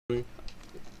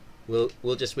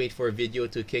We'll just wait for a video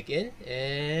to kick in.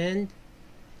 And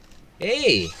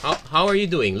hey, how are you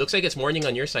doing? Looks like it's morning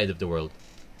on your side of the world.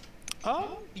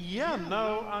 Yeah,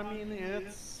 no, I mean,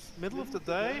 it's middle of the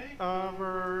day.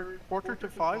 We're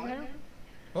 4:45 here.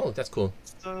 Oh, that's cool.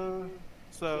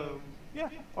 So yeah,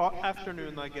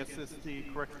 afternoon, I guess, is the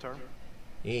correct term.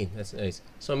 Hey, that's nice.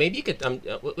 So maybe you could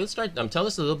we'll start. Tell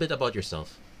us a little bit about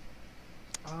yourself.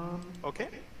 Okay,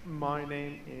 my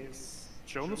name is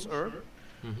Jonas Erb.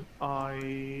 Mm-hmm. I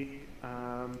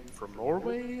am from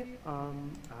Norway,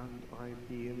 and I've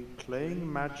been playing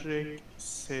Magic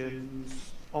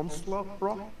since Onslaught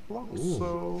blocks, Ooh.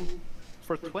 so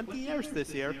for 20 years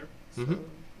this year. Mm-hmm. So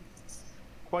it's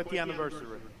quite the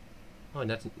anniversary. Oh,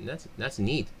 that's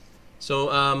neat. So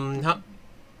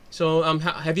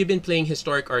have you been playing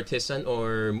historic artisan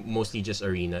or mostly just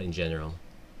arena in general?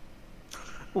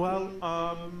 Well,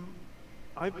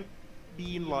 I've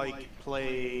been like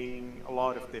playing a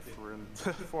lot of different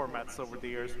formats over the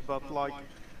years, but like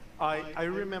I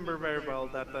remember very well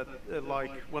that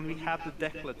like when we had the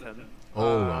DECKLISTS,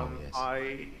 Oh wow,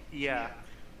 yes.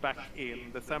 back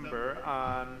in December,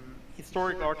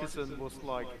 historic artisan was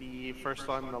like the first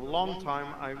time in a long time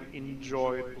I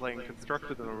enjoyed playing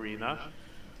constructed an arena.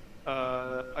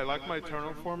 I like my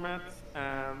eternal format,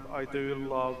 and I do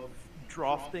love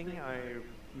drafting. I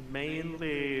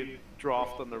mainly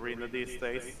draft on arena these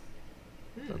days.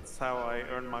 Hmm. That's how I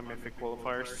earn my mythic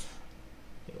qualifiers.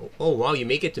 Oh wow, you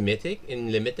make it to mythic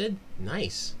in limited?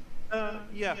 Nice.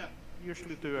 Yeah,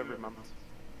 usually do every month.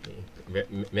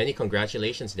 Many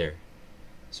congratulations there.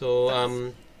 So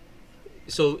Thanks.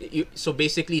 so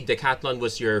basically Decathlon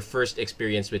was your first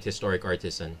experience with historic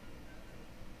artisan.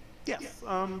 Yes,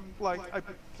 like I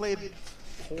played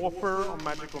Pauper on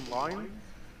Magic Online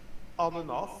on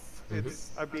and off.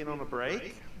 Mm-hmm. I've been on a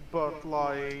break, but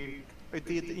like I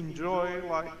did enjoy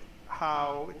like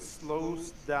how it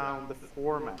slows down the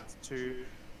format to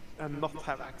and not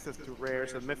have access to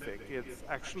rares and mythic. It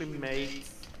actually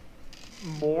makes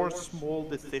more small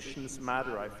decisions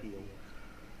matter, I feel.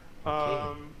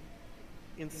 Okay.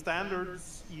 In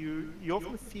standards, you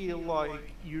often feel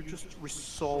like you just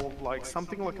resolve like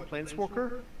something like a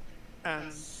planeswalker,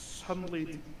 and suddenly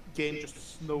the game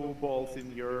just snowballs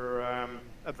in your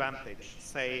advantage.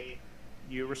 Say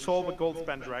you resolve a gold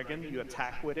spend dragon, you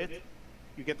attack with it,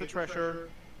 you get the treasure,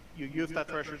 you use that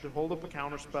treasure to hold up a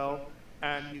counter spell,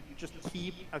 and you just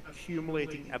keep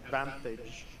accumulating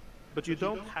advantage. But you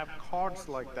don't have cards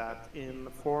like that in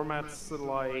formats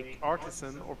like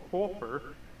Artisan or Pauper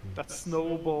that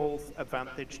snowballs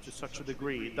advantage to such a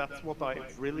degree. That's what I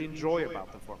really enjoy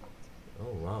about the format.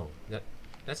 Oh wow.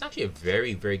 That's actually a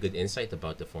very good insight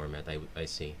about the format. I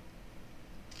see.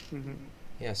 Mm-hmm.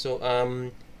 Yeah. So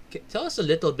tell us a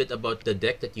little bit about the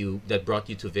deck that brought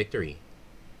you to victory.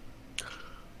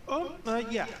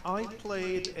 Yeah, I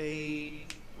played a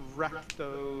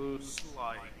Rakdos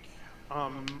like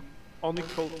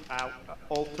Onnik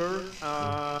altar.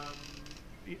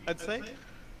 I'd say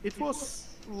it was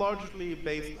largely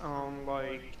based on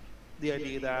like the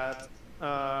idea that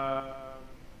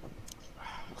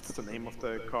what's the name of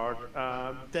the card?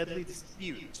 Deadly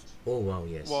Dispute Oh wow,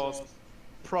 yes. was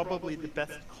probably the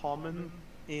best common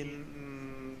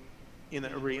in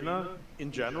arena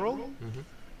in general. Mm-hmm.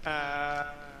 Uh,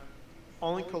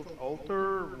 Only Cult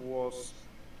Altar was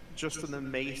just an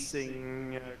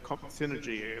amazing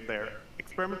synergy there.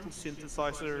 Experimental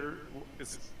Synthesizer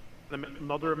is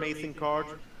another amazing card,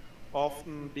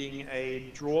 often being a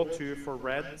draw 2 for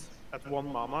red at 1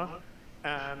 mana,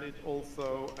 and it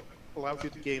also allows you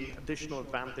to gain additional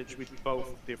advantage with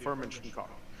both the aforementioned card.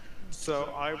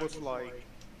 So I was like,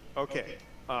 okay,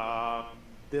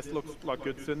 this looks like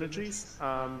good synergies.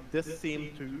 This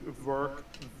seemed to work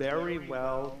very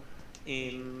well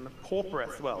in Pauper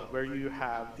as well, where you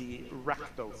have the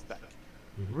Rakdos deck.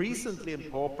 Mm-hmm. Recently in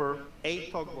Pauper,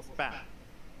 ATOG was banned.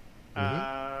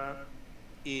 Mm-hmm.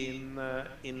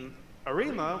 In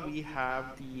Arena, we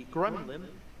have the Gremlin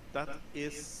that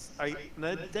is an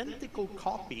identical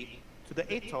copy to the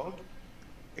ATOG,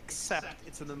 except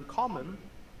it's an uncommon,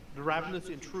 the Ravenous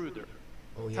Intruder.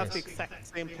 Oh It has the yes. exact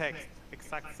same text,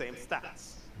 exact same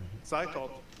stats. So I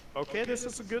thought, okay, this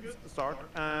is a good start.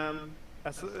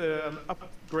 As an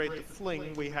upgrade to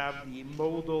Fling, we have the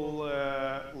modal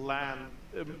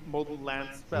land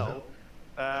spell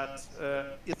that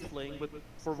is Fling with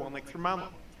for 1 extra mana.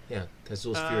 Yeah,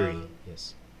 Kazul's Fury. Um,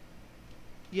 Yes.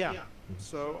 yeah,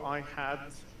 so I had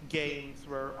games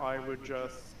where I would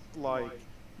just like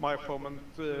my opponent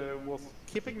was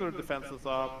keeping their defenses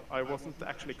up. I wasn't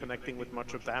actually connecting with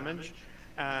much of damage,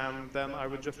 and then I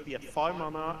would just be at 5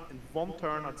 mana. In 1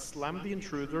 turn, I'd slam the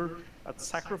intruder, I'd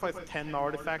sacrifice 10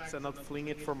 artifacts, and I'd fling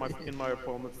it for in my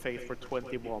opponent's face for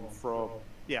 21 from,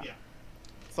 yeah.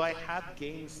 So I had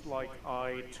games like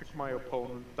I took my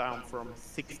opponent down from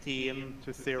 16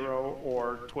 to 0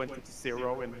 or 20 to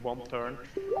 0 in 1 turn,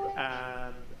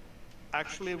 and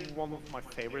actually one of my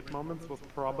favorite moments was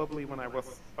probably when I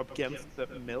was up against the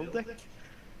mill deck,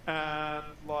 and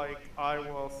like I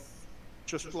was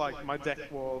just like, my deck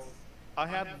was, I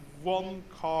had 1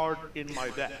 card in my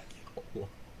deck,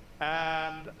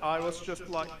 and I was just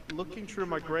like looking through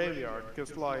my graveyard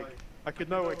because like I could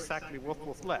know exactly what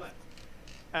was left,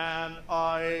 and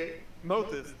I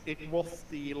noticed it was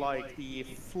the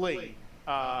fling,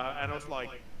 and I was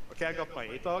like, okay, I got my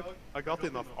ATOG, I got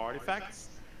enough artifacts,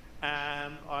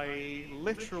 and I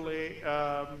literally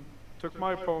took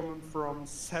my opponent from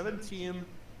 17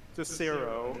 to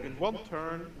 0 in 1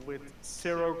 turn with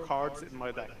 0 cards in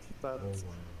my deck. That's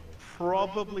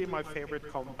probably my favorite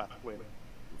combat win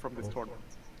from this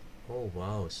tournament. Oh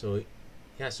wow! So,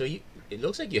 yeah. So it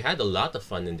looks like you had a lot of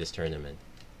fun in this tournament.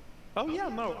 Oh yeah,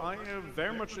 no, I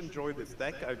very much enjoy this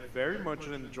deck. I very much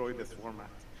enjoy this format.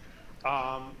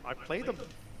 I played a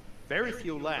very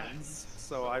few lands,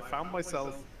 so I found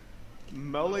myself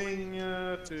mulling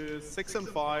to 6 and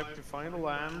 5 to find a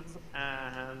land,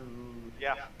 and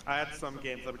yeah, I had some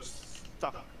games I was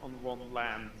stuck on 1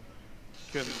 land,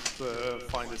 couldn't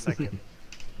find a second.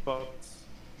 But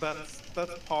that's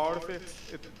part of it.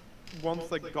 Once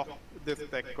this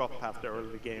deck got past the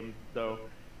early game, though,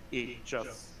 it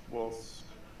just was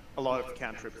a lot of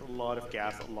cantrips, a lot of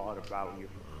gas, a lot of value.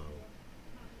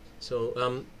 So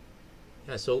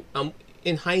yeah. So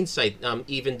in hindsight,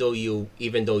 even though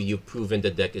you've proven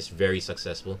the deck is very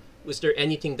successful, was there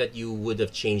anything that you would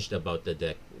have changed about the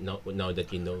deck now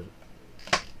that you know?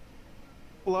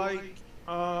 Like,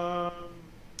 I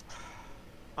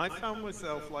found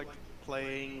myself like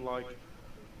playing like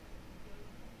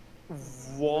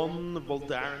 1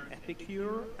 Voldaren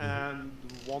Epicure and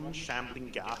 1 Shambling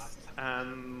Ghast,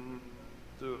 and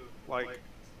like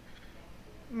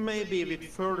maybe with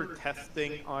further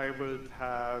testing I would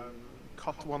have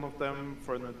cut one of them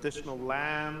for an additional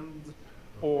land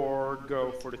or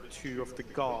go for the 2 of the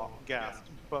Ghast,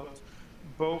 but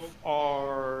both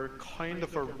are kind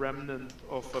of a remnant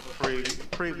of a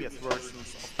previous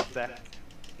versions of the deck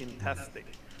in testing.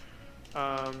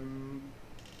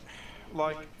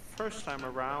 Like, first time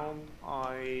around,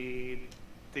 I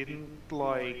didn't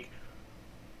like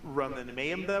run any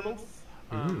Mayhem Devils,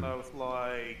 and I was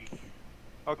like,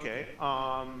 okay,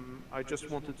 I just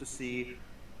wanted to see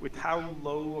with how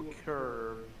low a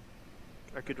curve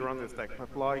I could run this deck,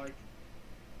 but like,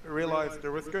 I realized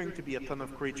there was going to be a ton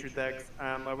of creature decks,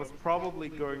 and I was probably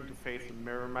going to face some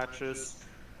mirror matches.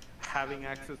 Having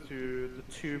access to the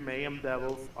 2 Mayhem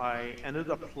Devils I ended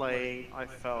up playing, I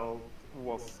felt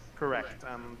was correct,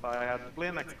 and I had to play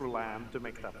an extra land to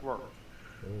make that work.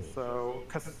 So,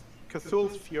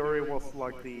 Cthulhu's Fury was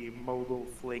like the modal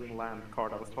fling land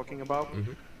card I was talking about,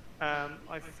 and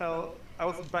I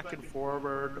was back and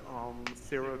forward on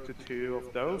 0 to 2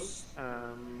 of those,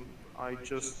 and I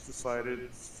just decided,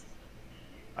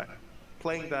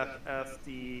 playing that as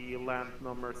the land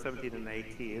number 17 and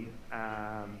 18,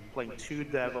 and playing 2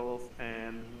 Devils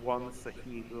and 1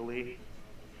 Saheeli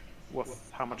was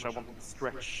how much I wanted to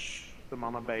stretch the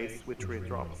mana base with 3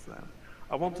 drops. And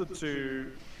I wanted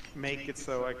to make it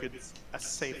so I could, as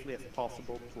safely as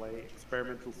possible, play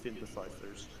experimental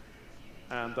synthesizers,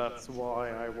 and that's why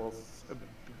I was a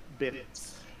bit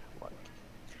like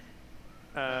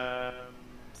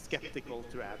skeptical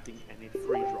to adding any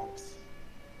 3 drops.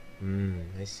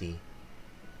 I see.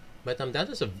 But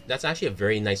that's actually a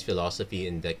very nice philosophy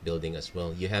in deck building as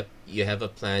well. You have a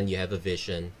plan, you have a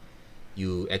vision,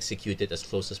 you execute it as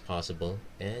close as possible,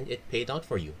 and it paid out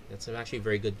for you. That's actually a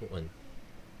very good one.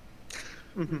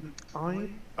 I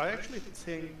actually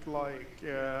think like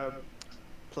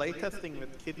playtesting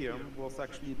with Kidium was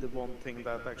actually the one thing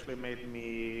that actually made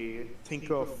me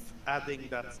think of adding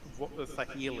that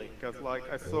Saheeli, because like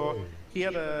I saw he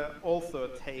had also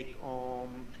a take on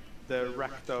the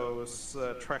Rakdos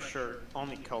Treasure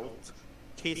Onnik cult.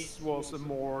 His was a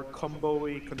more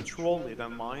combo-y, control-y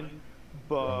than mine,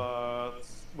 but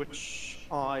which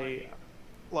I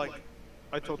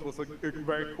thought was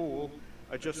very cool.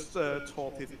 I just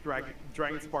thought his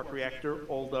Dragon Spark Reactor,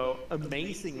 although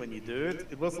amazing when you do it,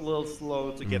 it was a little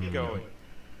slow to get going.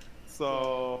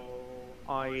 So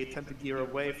I tend to gear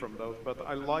away from those, but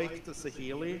I like the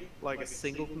Saheeli. Like a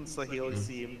singleton Saheeli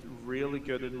seemed really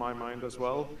good in my mind as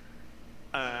well.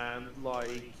 And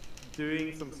like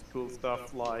doing some cool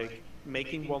stuff like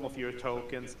making one of your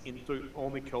tokens into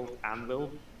Onnik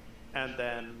anvil, and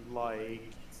then like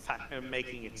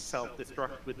making it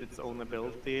self-destruct with its own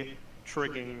ability,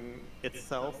 triggering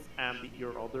itself and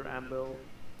your other anvil,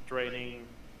 draining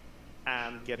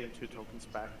and getting 2 tokens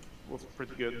back was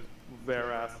pretty good.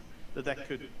 Whereas the deck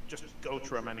could just go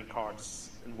through many cards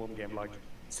in one game, like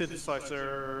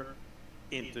Synthesizer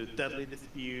into Deadly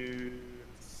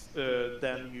Disputes,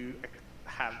 then you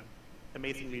have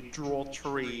amazingly draw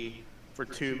 3 for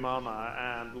 2 mana,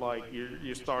 and like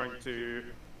you're starting to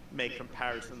make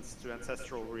comparisons to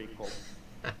Ancestral Recall.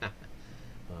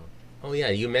 Wow. Oh yeah,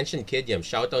 you mentioned Kidyam.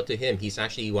 Shout out to him. He's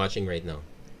actually watching right now.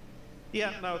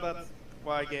 Yeah, no, that's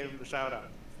why I gave him the shout out.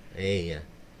 Hey, yeah.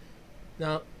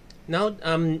 Now,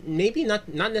 maybe not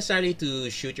necessarily to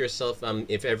shoot yourself.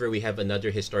 If ever we have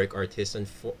another historic artisan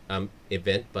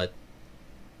event, but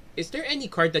is there any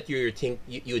card that you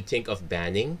would think of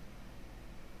banning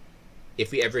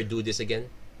if we ever do this again?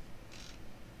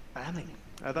 Banning.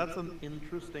 That's an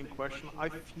interesting question. I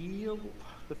feel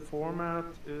the format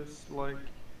is like,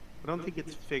 I don't think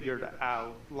it's figured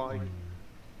out. Like,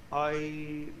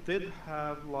 I did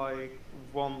have like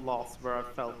one loss where I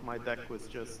felt my deck was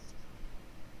just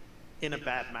in a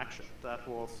bad matchup. That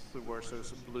was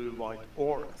versus blue-white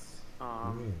auras.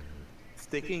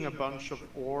 Sticking a bunch of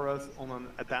auras on an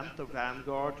Adaptive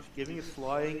Vanguard, giving it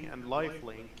flying and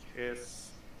lifelink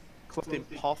is close to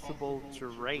impossible to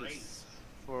race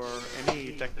for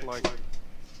any deck like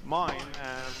mine,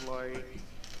 and like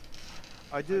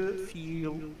I do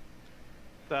feel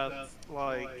that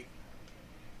like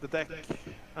the deck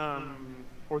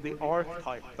or the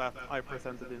archetype that I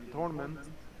presented in the tournament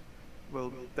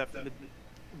will definitely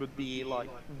would be like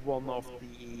one of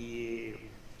the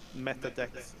meta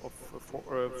decks of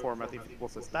format if it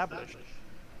was established.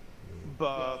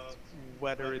 But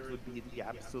whether it would be the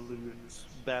absolute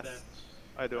best,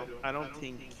 I don't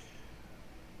think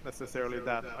necessarily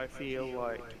that. I feel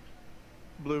like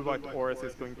blue-white auras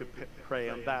is going to prey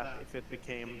on that if it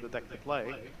became the deck to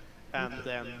play, and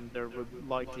then there would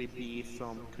likely be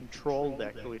some control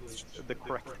deck with the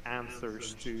correct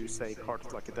answers to, say,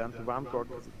 cards like Adaptive Vanguard,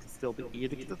 because it can still be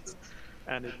edicted,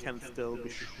 and it can still be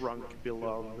shrunk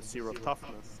below 0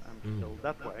 toughness and killed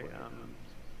that way. And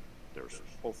there's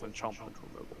also enchantment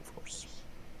removal, of course.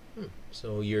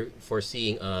 So you're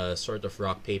foreseeing a sort of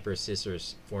rock, paper,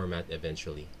 scissors format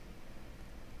eventually?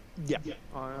 Yeah.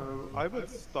 I would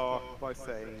start by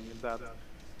saying that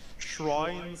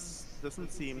shrines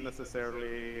doesn't seem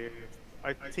necessarily...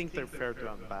 I think they're fair to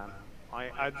unban.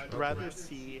 I'd rather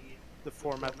see the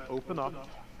format open up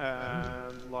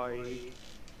and like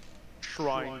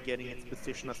shrine getting its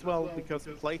position as well, because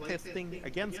playtesting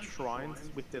against shrines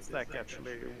with this deck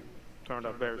actually turned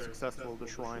out very successful. The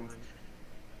shrines,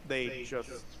 they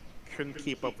just couldn't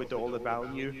keep up with all the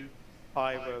value.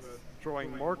 I was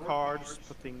drawing more cards,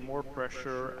 putting more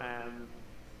pressure, and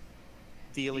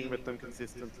dealing with them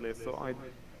consistently. So I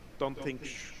don't think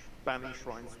banning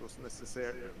shrines was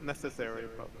necessary.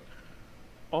 But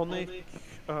Onnik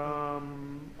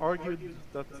argued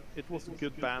that it was a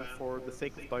good ban for the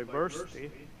sake of diversity,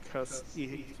 because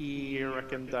he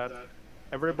reckoned that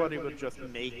everybody would just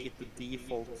make it the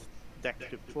default deck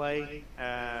to play,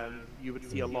 and you would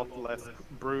see a lot less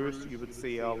brews, you would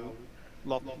see a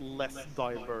lot less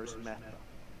diverse meta.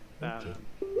 And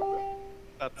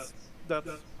that's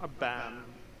a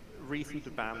reason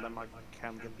to ban them I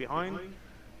can get behind.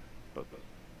 But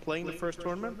playing the first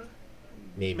tournament,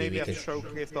 maybe has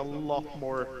showcased a lot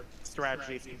more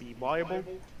strategies to be viable.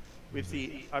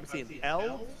 I've seen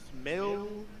elves, mill,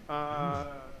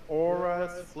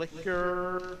 auras,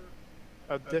 flicker,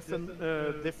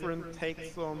 different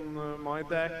takes on my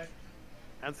deck,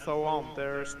 and so on.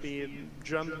 There's been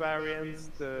Jund variants,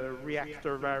 the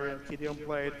reactor variant, Kidion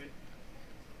played.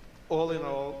 All in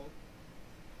all,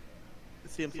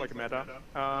 it seems like a meta.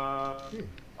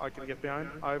 I can get behind.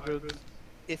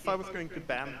 If I was going to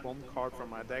ban one card from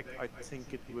my deck, I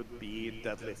think it would be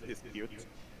Deadly Dispute.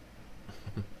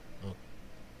 Oh,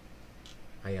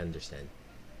 I understand.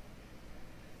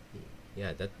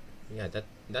 Yeah,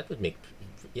 that would make,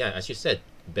 as you said,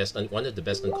 one of the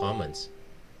best uncommons.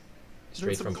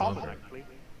 Straight from Pauper.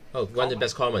 Oh, one of the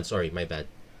best commons. Sorry, my bad.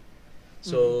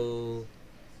 So,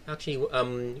 actually,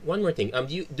 one more thing.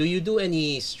 Do you do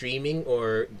any streaming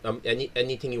or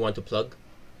anything you want to plug?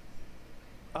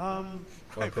 Or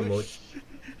promote?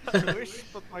 I wish,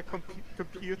 but my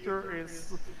computer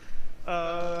is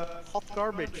hot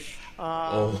garbage.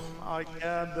 I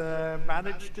can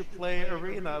manage to play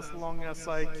Arena as long as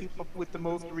I keep up with the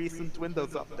most recent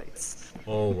Windows updates.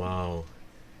 Oh wow!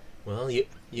 Well,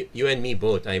 you and me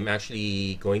both. I'm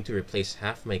actually going to replace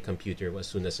half my computer as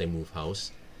soon as I move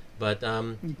house. But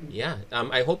yeah,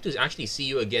 I hope to actually see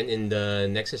you again in the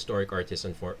next historic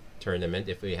artisan for tournament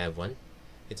if we have one.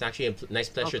 It's actually a nice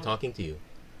pleasure Okay. talking to you.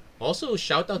 Also,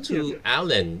 shout out Yes. to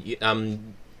Alan,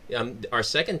 our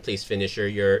second place finisher,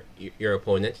 your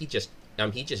opponent. He just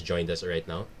joined us right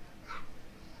now.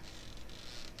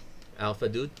 Alpha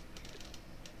dude.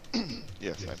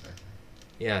 Yes, I'm there.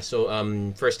 Yeah. So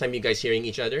first time you guys hearing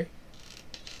each other.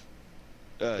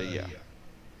 Yeah.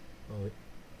 Oh,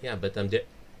 yeah, but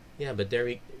yeah, but there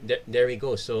we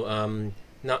go. So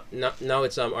now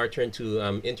it's our turn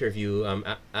to interview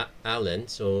Alan.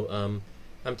 So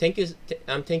thank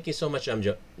you so much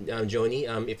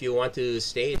Joni. If you want to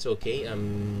stay, it's okay.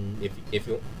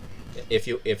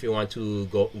 If you want to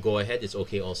go ahead, it's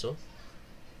okay also.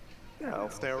 Yeah,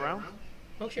 I'll stay around.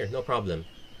 Oh sure, no problem.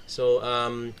 So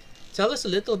tell us a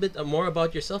little bit more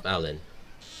about yourself, Alan.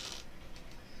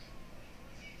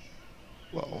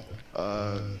 Well,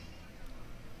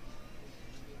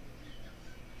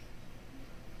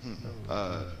 hmm,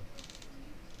 uh,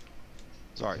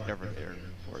 sorry, never heard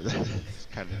before. It's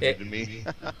kind of new Eh, to me.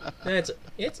 No,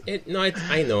 it's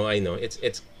I know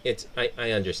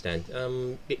I understand.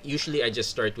 Usually I just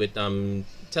start with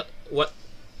tell what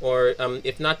or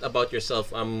if not about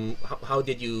yourself, how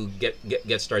did you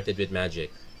get started with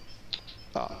magic?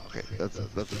 Ah, okay, that's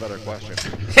a better question.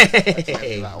 I can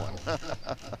answer that one.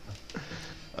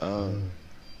 um,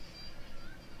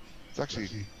 it's actually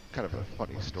kind of a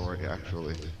funny story,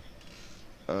 actually.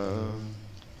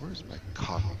 Where's my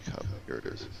coffee cup? Here it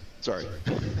is. Sorry,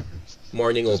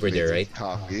 Morning just over made there, some right?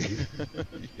 coffee.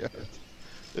 Yeah,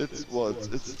 it's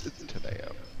 10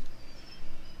 a.m.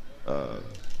 Um,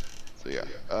 so yeah,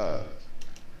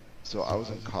 so I was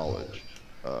in college,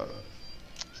 uh,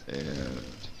 and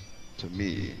to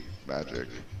me, magic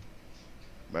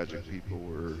people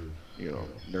were,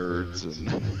 nerds,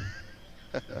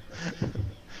 and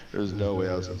there's no way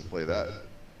I was going to play that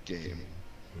game.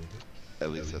 At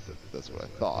least that's what I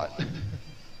thought.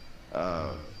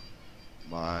 Um,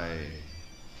 my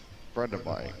friend of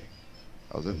mine,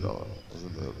 I was in the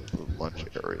lunch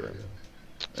area,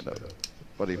 and a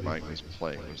buddy of mine was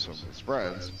playing with some of his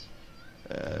friends,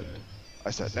 and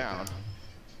I sat down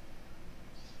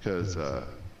because you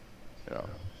know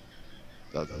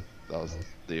that that was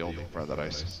the only friend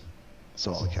that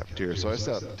saw in the cafeteria. So I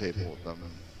sat at the table with them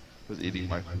and was eating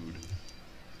my food.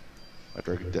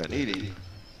 After I got done eating,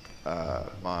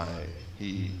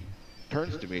 he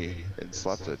turns to me and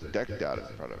slaps a deck down in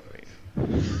front of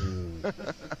Ooh. me.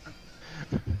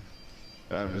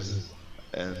 And I'm just,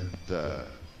 and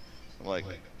I'm like,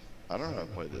 I don't know how to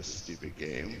play this stupid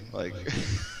game. Like,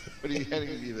 what are you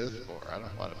handing me this for? I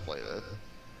don't want to play this.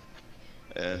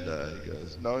 And he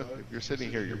goes, no, if you're sitting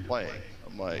here, you're playing.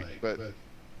 I'm like, but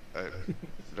I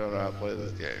don't know how to play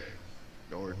this game.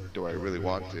 Nor do I really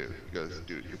want to. He goes,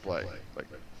 dude, you're playing. I'm like,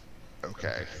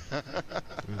 okay.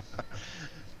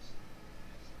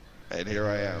 And here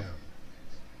I am,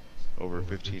 over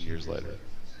 15 years later.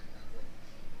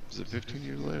 Is it 15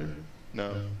 years later?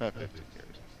 No, not 15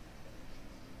 years.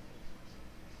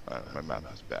 My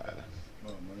math is bad.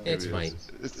 It's Maybe fine.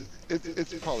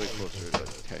 it's probably closer to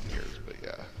like 10 years, but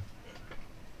yeah.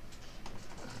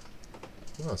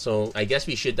 Well, so I guess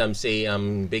we should say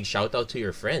big shout out to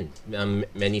your friend.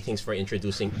 Many thanks for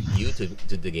introducing you to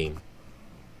the game.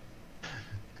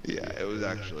 Yeah, it was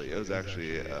actually a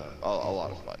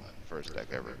lot of fun. First deck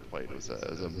I ever played was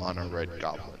a mono red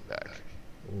goblin deck.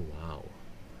 Oh wow.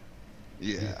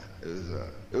 Yeah, it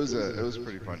was a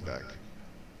pretty fun deck.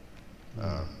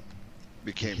 Um,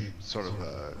 Became sort of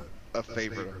a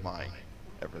favorite of mine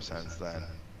ever since then.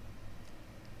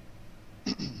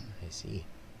 I see.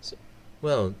 So,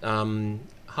 well,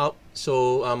 how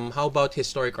about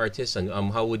historic artisan?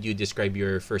 How would you describe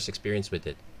your first experience with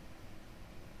it?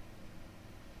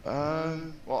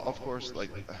 Well, of course,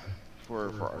 like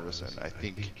for Artisan, I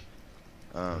think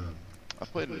I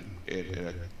played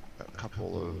in a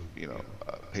couple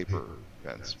of paper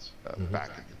events Mm-hmm.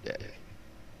 back in the day.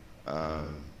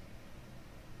 Um,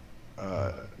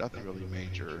 Nothing really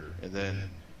major, and then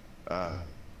uh,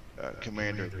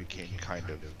 Commander became kind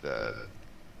of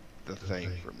the thing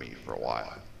for me for a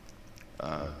while.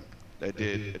 Um, I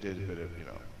did a bit of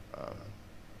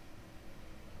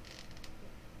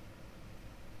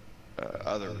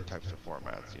other types of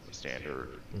formats,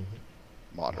 standard, Mm-hmm.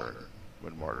 modern.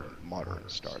 When modern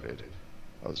started,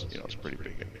 I was pretty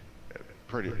big in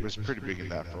pretty big in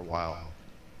that for a while.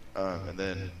 And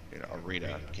then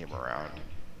Arena came around,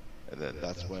 and then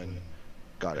that's when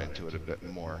got into it a bit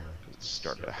more because it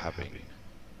started having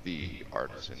the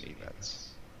artisan events.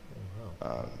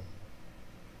 Wow. Um,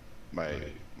 my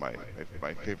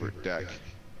my favorite deck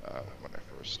when I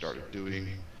first started doing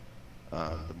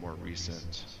the more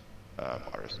recent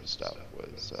Artisan stuff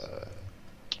was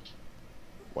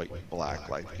White and Black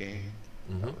Life Gain.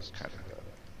 That was kind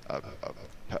of a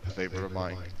pet favorite of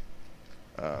mine.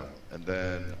 And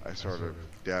then I started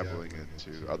dabbling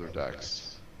into other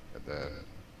decks, and then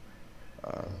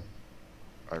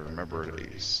I remembered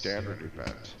a standard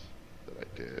event that I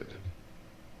did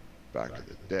back in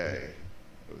the day.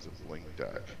 It was a Blink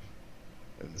deck,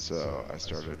 and so I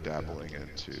started dabbling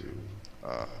into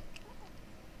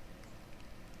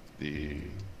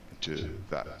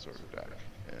that sort of deck,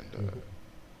 and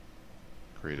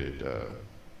created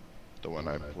the one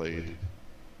I played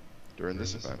during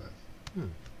this event.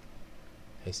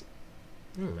 I see.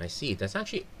 I see. That's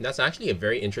actually a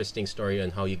very interesting story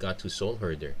on how you got to Soul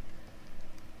Herder.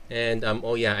 And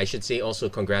oh yeah, I should say also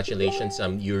congratulations.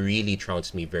 You really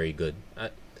trounced me very good.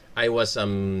 I was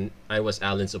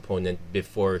Alan's opponent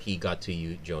before he got to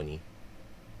you, Joni.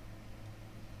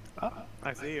 Ah,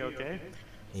 I see. Okay.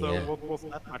 So Yeah. what was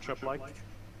that matchup like?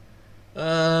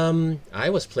 I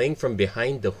was playing from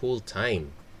behind the whole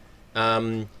time.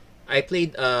 I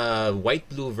played a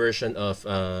white-blue version of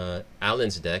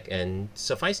Alan's deck, and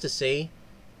suffice to say,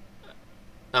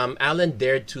 Alan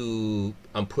dared to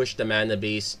push the mana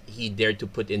base. He dared to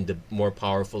put in the more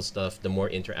powerful stuff, the more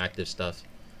interactive stuff.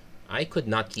 I could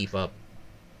not keep up.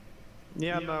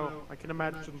 Yeah, no, I can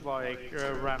imagine like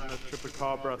Remnant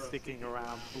Chupacabra sticking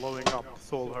around, blowing up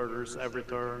Soul Herders every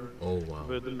turn. Oh wow.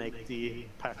 Would make the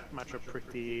matchup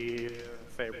pretty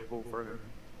favorable for him.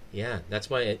 Yeah, that's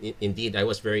why indeed I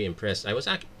was very impressed. I was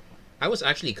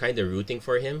actually kind of rooting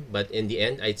for him, but in the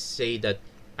end I'd say that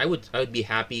I would be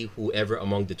happy whoever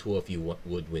among the two of you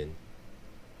would win.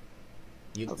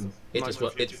 Nice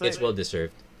of you to say. It's well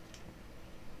deserved.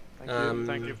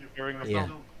 Thank you for hearing us Yeah.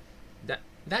 on.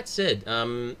 That said,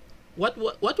 what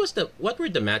were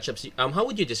the matchups? How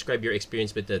would you describe your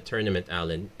experience with the tournament,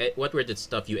 Alan? What were the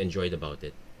stuff you enjoyed about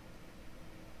it?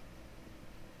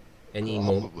 Any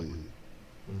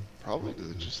Probably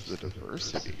just the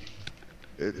diversity.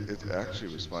 It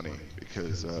actually was funny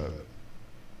because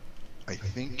I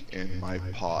think in my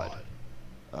pod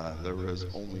there was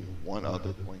only one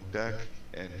other Blink deck,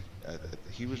 and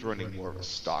he was running more of a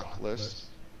stock list.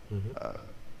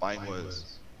 Mine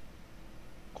was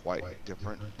quite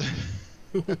different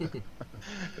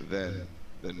than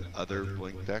other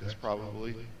Blink decks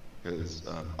probably, because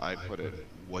I put in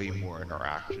way more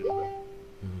interaction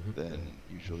than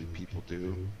usually people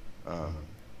do to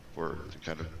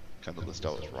kind of the list I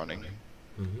was running,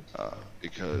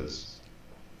 because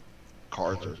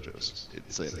cards are just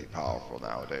insanely powerful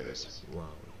nowadays. Wow.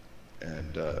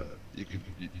 And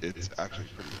it's actually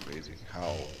pretty amazing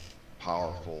how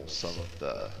powerful some of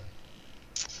the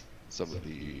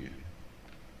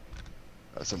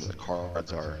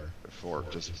cards are for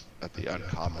just at the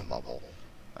uncommon level.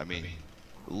 I mean,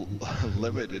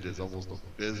 limited is almost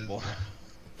abysmal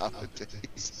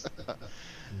nowadays,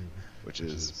 which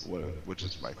is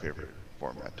my favorite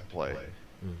format to play.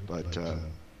 But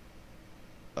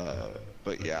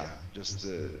yeah,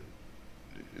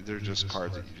 they're just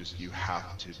cards that you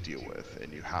have to deal with,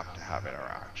 and you have to have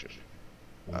interaction.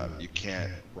 You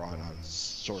can't run on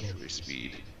sorcery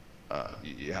speed.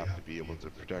 You have to be able to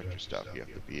protect your stuff. You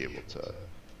have to be able to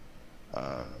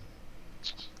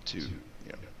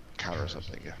counter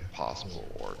something if possible,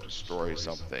 or destroy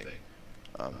something.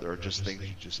 There are just things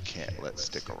you just can't let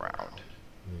stick around.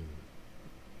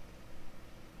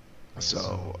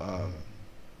 So,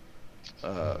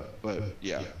 but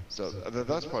yeah, so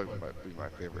that's probably my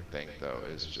favorite thing, though,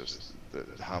 is just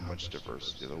how much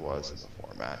diversity there was in the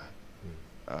format.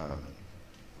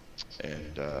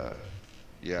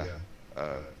 Yeah,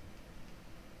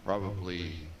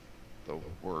 probably the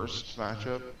worst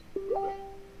matchup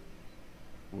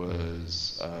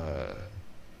was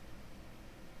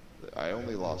I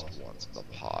only lost once in the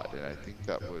pod, and I think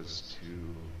that was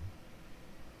to,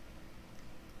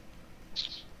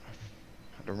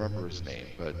 I don't remember his name,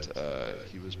 but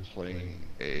he was playing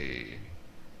a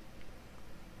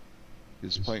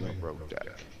rogue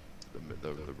deck,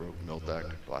 the rogue mill deck,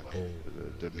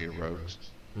 the Demir rogues.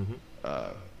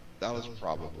 That was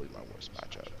probably my worst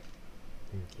matchup.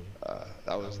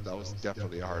 That was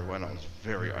definitely a hard one. I was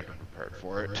very underprepared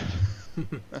for it.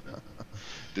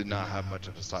 Did not have much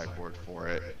of a sideboard for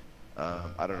it.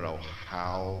 I don't know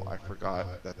how I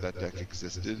forgot that deck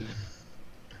existed.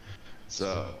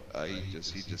 So he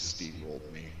just steamrolled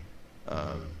me.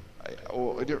 I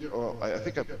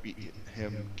think I beat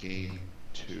him game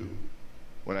 2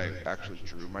 when I actually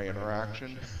drew my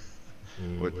interaction.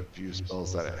 with the few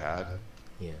spells that it had.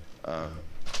 Yeah.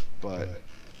 But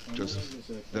just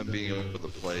them being able to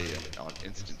play on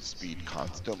instant speed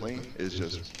constantly is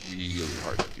just really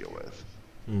hard to deal with.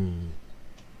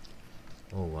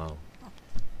 Oh wow.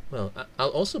 Well, I'll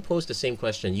also pose the same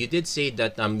question. You did say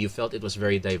that you felt it was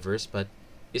very diverse, but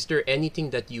is there anything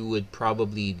that you would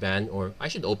probably ban, or I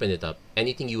should open it up?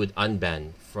 Anything you would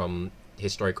unban from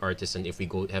Historic Artisan if we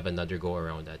go have another go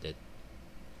around at it?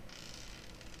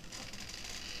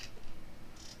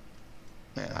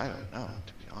 Man, I don't know,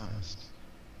 to be honest.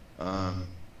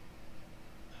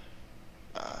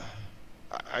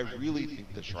 I really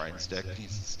think the Shrines deck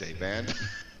needs to stay banned, to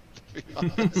be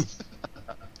honest.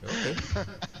 Okay.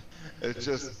 It's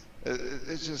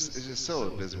just so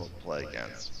abysmal to play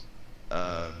against.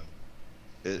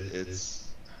 It's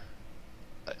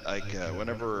like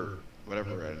whenever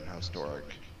an historic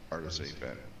artisan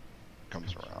event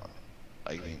comes around,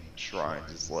 I think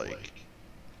Shrines is like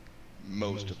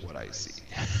most of what I see.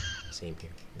 Same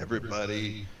here.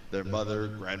 Everybody, their mother,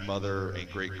 grandmother, and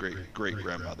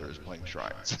great-great-great-grandmother is playing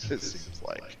Shrines, it seems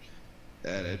like.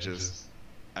 And it just,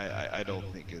 I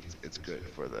don't think it's good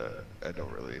for I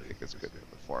don't really think it's good for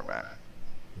the format.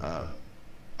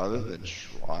 Other than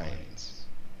Shrines,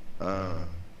 I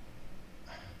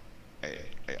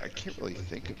can't really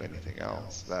think of anything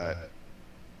else that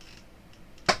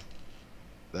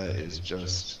is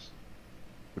just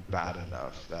bad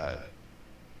enough that,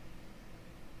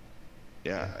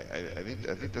 yeah, I think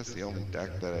that's the only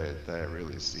deck that I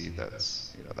really see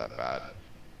that's, you know, that bad.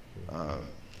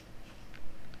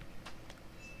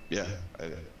 Yeah,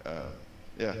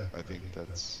 I think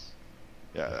that's,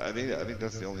 I think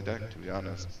that's the only deck, to be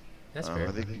honest. That's fair.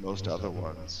 I think most other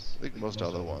ones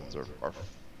are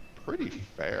pretty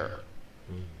fair.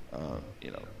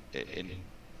 You know, in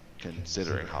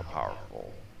considering how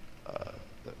powerful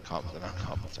the commons and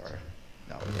uncommons are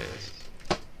nowadays.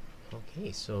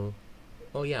 Okay, so,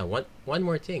 oh yeah, one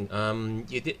more thing.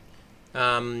 You did,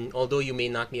 although you may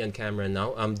not be on camera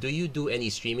now, do you do any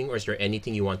streaming, or is there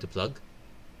anything you want to plug?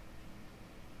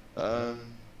 I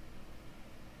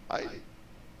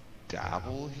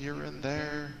dabble here and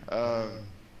there.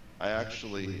 I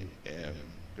actually am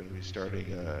going to be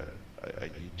starting a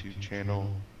YouTube channel.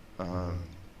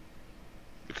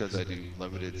 Because I do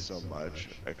limited so much,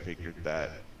 I figured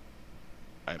that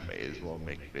I may as well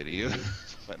make videos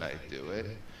when I do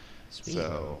it. Sweet.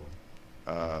 So,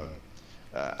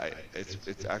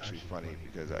 it's actually funny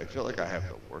because I feel like I have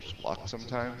the worst luck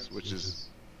sometimes, which is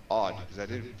odd because I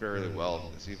did fairly well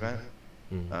in this event.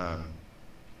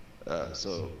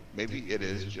 So maybe it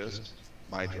is just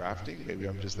my drafting. Maybe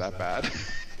I'm just that bad.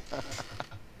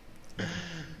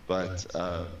 But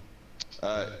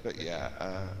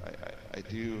yeah, I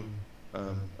do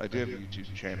have a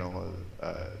YouTube channel,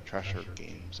 Trasher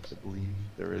Games, I believe.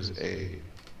 There is a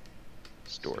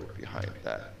story behind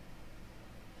that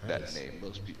name.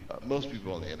 Most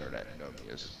people on the internet know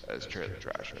me as Trailer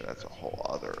Trasher. That's a whole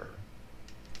other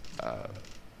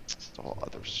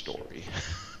story.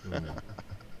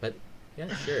 But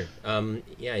yeah, sure.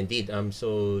 Yeah, indeed.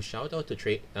 So shout out to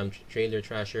Trailer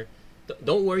Trasher.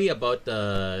 Don't worry about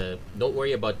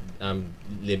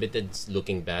limiteds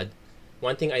looking bad.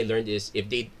 One thing I learned is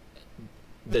the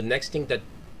next thing that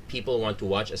people want to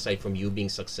watch aside from you being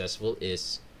successful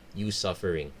is you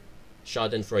suffering.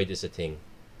 Schadenfreude is a thing.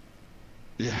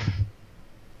 Yeah.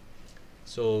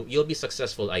 So you'll be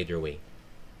successful either way.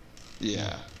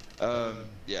 Yeah.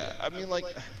 Yeah. I mean, like,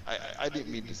 I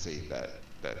didn't mean to say that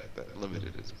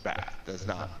limited is bad. That's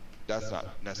not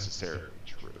necessarily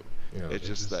true. Yeah. It's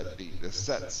just that the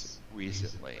sets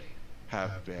recently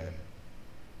have been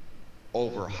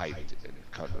overhyped in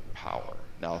kind of power.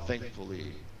 Now,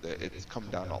 thankfully, it's come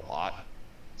down a lot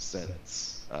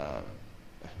since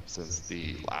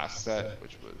the last set,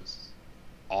 which was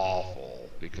awful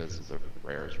because the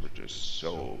rares were just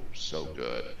so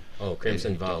good. Oh,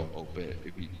 Crimson Vow.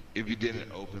 If you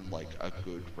didn't open like a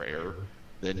good rare,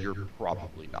 then you're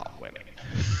probably not winning.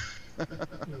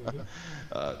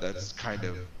 That's kind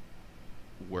of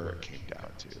where it came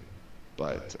down to.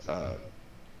 But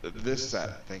this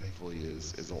set, thankfully,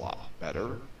 is a lot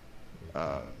better.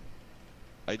 I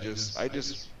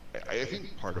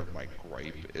think part of my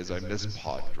gripe is I miss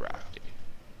pod drafting.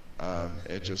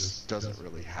 It just doesn't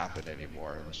really happen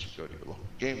anymore unless you go to your local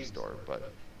game store.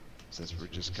 But since we're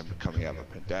just coming out of a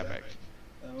pandemic,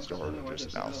 stores are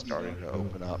just now starting to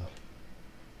open up.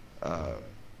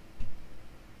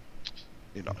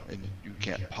 You know, and you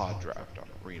can't pod draft on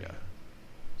Arena.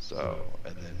 So,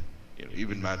 and then, you know,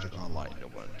 even Magic Online, no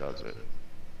one does it.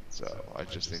 So I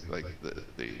just think like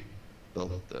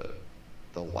the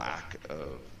lack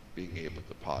of being able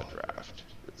to pod draft.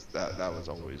 That was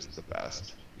always the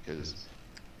best, because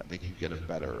I think you get a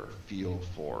better feel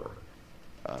for,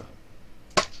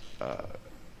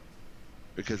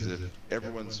 because if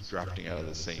everyone's drafting out of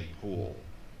the same pool,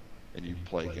 and you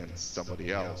play against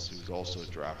somebody else who's also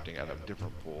drafting out of a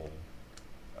different pool,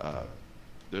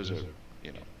 there's a,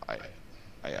 you know,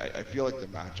 I feel like the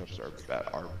matchups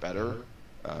are better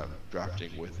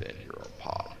drafting within your own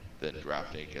pod than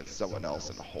drafting against someone else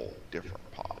in a whole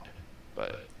different pod.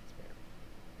 But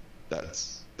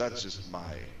that's just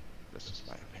my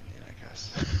opinion, I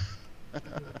guess.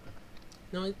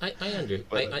 No,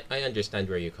 I understand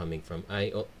where you're coming from.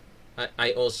 I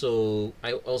also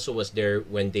was there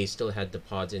when they still had the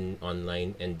pods in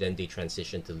online, and then they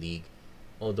transitioned to League.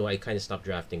 Although I kind of stopped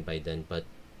drafting by then, but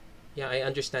yeah, I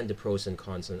understand the pros and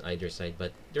cons on either side.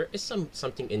 But there is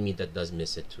something in me that does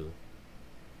miss it too.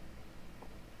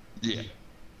 Yeah.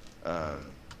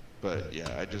 But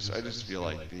yeah, I just feel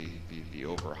like the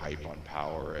overhype on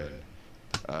power,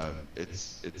 and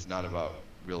it's not about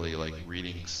really like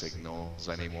reading signals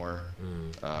anymore.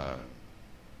 You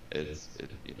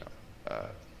know,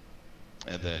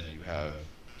 and then you have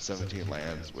 17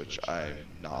 lands, which I'm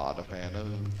not a fan of.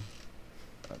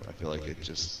 I feel like it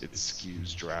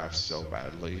skews drafts so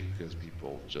badly because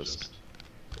people just,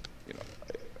 you know,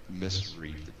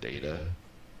 misread the data.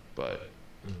 But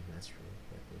that's true.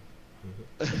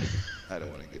 I don't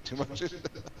want to get too much into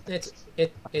that.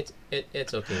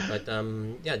 It's okay, but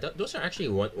yeah, those are actually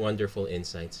wonderful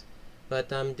insights. But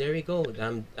there we go.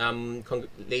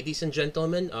 Ladies and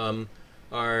gentlemen,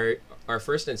 our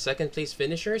first and second place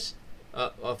finishers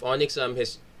of Onnik's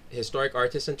his historic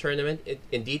artisan tournament.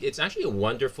 Indeed, it's actually a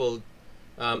wonderful.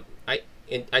 I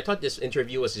thought this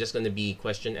interview was just going to be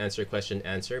question answer,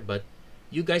 but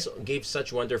you guys gave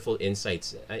such wonderful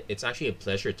insights. It's actually a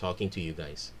pleasure talking to you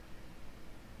guys.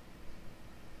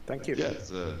 Thank you. Yeah,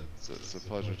 it's a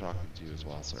pleasure talking to you as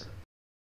well, sir.